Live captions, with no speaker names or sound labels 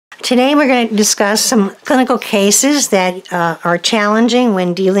Today we're going to discuss some clinical cases that are challenging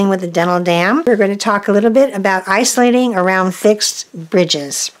when dealing with a dental dam. We're going to talk a little bit about isolating around fixed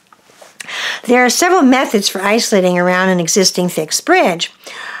bridges. There are several methods for isolating around an existing fixed bridge.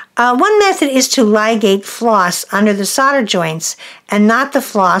 One method is to ligate floss under the solder joints and knot the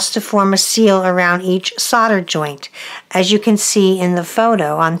floss to form a seal around each solder joint, as you can see in the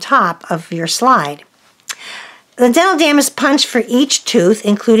photo on top of your slide. The dental dam is punched for each tooth,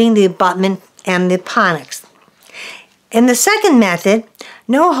 including the abutment and the pontics. In the second method,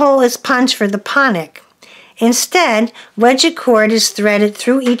 no hole is punched for the pontic. Instead, wedged cord is threaded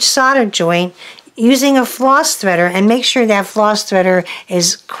through each solder joint using a floss threader, and make sure that floss threader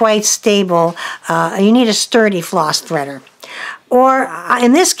is quite stable. You need a sturdy floss threader. Or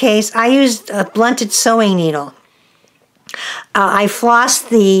in this case, I used a blunted sewing needle. I flossed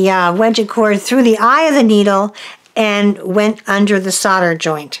the wedged cord through the eye of the needle and went under the solder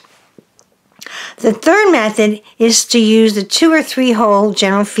joint. The third method is to use the 2 or 3 hole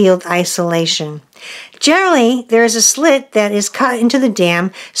general field isolation. Generally, there is a slit that is cut into the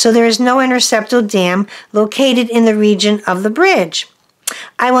dam, so there is no interceptal dam located in the region of the bridge.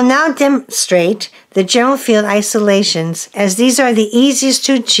 I will now demonstrate the general field isolations, as these are the easiest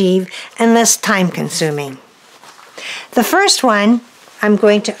to achieve and less time-consuming. The first one I'm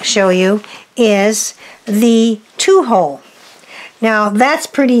going to show you is the 2 hole. Now that's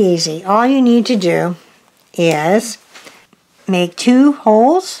pretty easy. All you need to do is make 2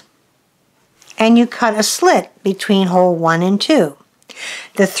 holes and you cut a slit between hole 1 and 2.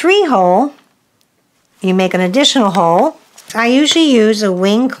 The 3 hole, you make an additional hole. I usually use a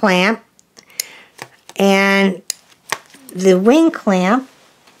wing clamp, and the wing clamp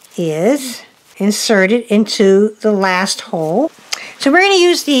is inserted into the last hole. So we're going to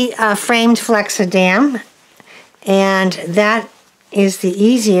use the framed Flexidam, and that is the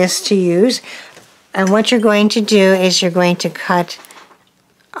easiest to use. And what you're going to do is you're going to cut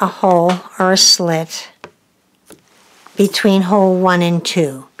a hole or a slit between hole 1 and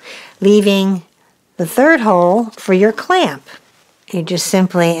 2, leaving the 3rd hole for your clamp. You just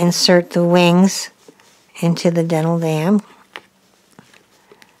simply insert the wings into the dental dam.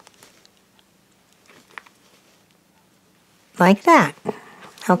 Like that.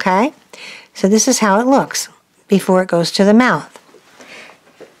 Okay? So this is how it looks before it goes to the mouth.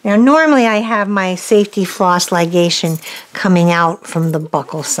 Now normally I have my safety floss ligation coming out from the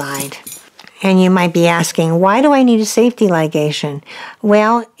buccal side. And you might be asking, why do I need a safety ligation?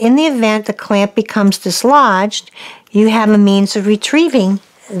 Well, in the event the clamp becomes dislodged, you have a means of retrieving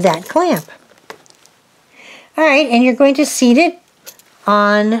that clamp. Alright, and you're going to seat it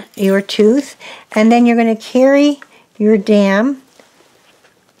on your tooth, and then you're going to carry your dam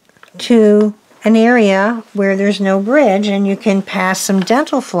to an area where there's no bridge, and you can pass some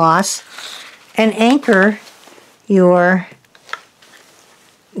dental floss and anchor your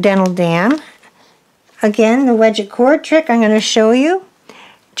dental dam. Again, the wedged cord trick I'm going to show you.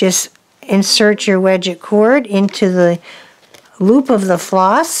 Just insert your wedged cord into the loop of the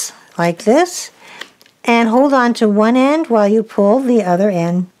floss like this, and hold on to one end while you pull the other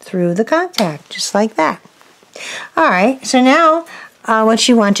end through the contact, just like that. Alright, so now what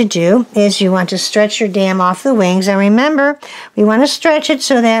you want to do is you want to stretch your dam off the wings, and remember, we want to stretch it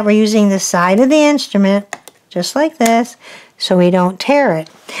so that we're using the side of the instrument, just like this, so we don't tear it.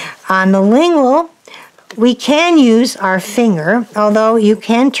 On the lingual, we can use our finger, although you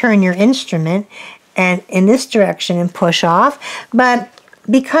can turn your instrument and in this direction and push off, but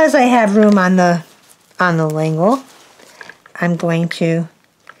because I have room on the lingual, I'm going to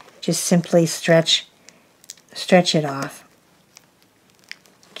just simply stretch it off.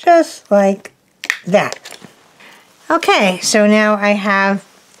 Just like that. Okay, so now I have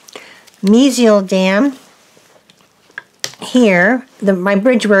mesial dam here. My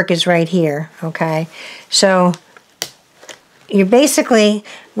bridge work is right here, okay? So you basically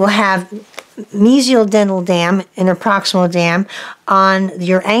will have mesial dental dam and a proximal dam on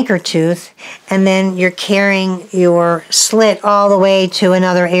your anchor tooth, and then you're carrying your slit all the way to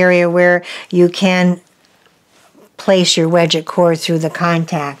another area where you can place your wedged cord through the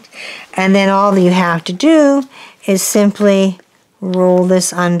contact. And then all you have to do is simply roll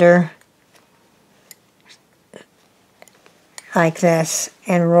this under like this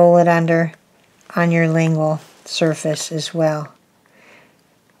and roll it under on your lingual surface as well.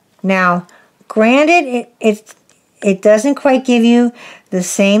 Now, granted, It doesn't quite give you the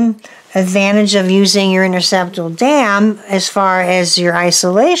same advantage of using your interseptal dam as far as your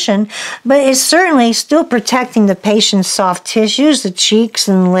isolation, but it's certainly still protecting the patient's soft tissues, the cheeks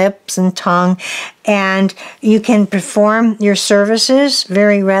and lips and tongue, and you can perform your services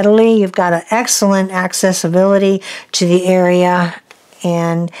very readily. You've got an excellent accessibility to the area,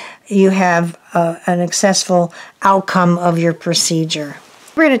 and you have an successful outcome of your procedure.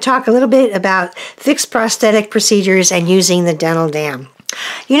 We're going to talk a little bit about fixed prosthetic procedures and using the dental dam.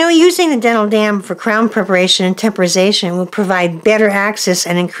 You know, using the dental dam for crown preparation and temporization will provide better access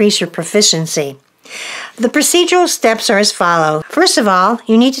and increase your proficiency. The procedural steps are as follows. First of all,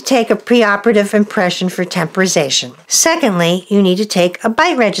 you need to take a preoperative impression for temporization. Secondly, you need to take a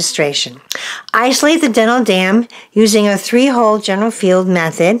bite registration. Isolate the dental dam using a 3-hole general field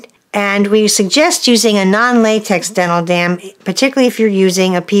method, and we suggest using a non-latex dental dam, particularly if you're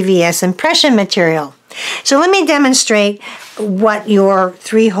using a PVS impression material. So let me demonstrate what your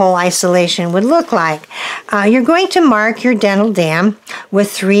 3-hole isolation would look like. You're going to mark your dental dam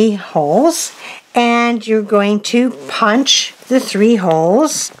with 3 holes, and you're going to punch the 3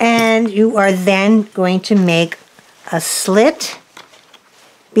 holes, and you are then going to make a slit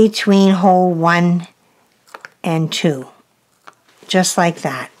between hole 1 and 2, just like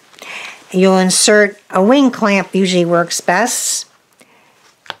that. You'll insert a wing clamp, usually works best.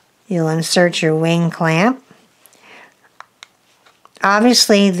 You'll insert your wing clamp.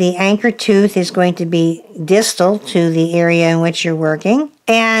 Obviously, the anchor tooth is going to be distal to the area in which you're working.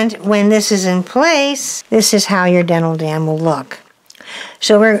 And when this is in place, this is how your dental dam will look.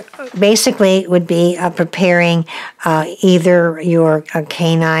 So we're basically would be preparing either your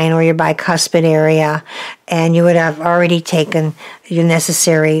canine or your bicuspid area, and you would have already taken your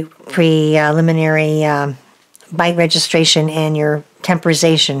necessary preliminary bite registration and your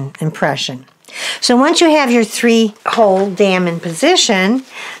temporization impression. So once you have your 3-hole dam in position,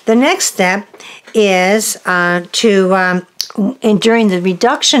 the next step is during the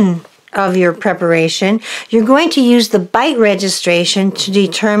reduction of your preparation, you're going to use the bite registration to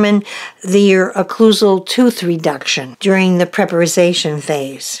determine your occlusal tooth reduction during the preparation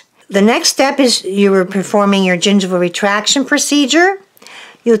phase. The next step is you are performing your gingival retraction procedure.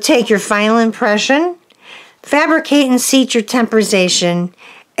 You'll take your final impression, fabricate and seat your temporization,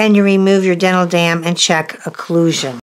 and you remove your dental dam and check occlusion.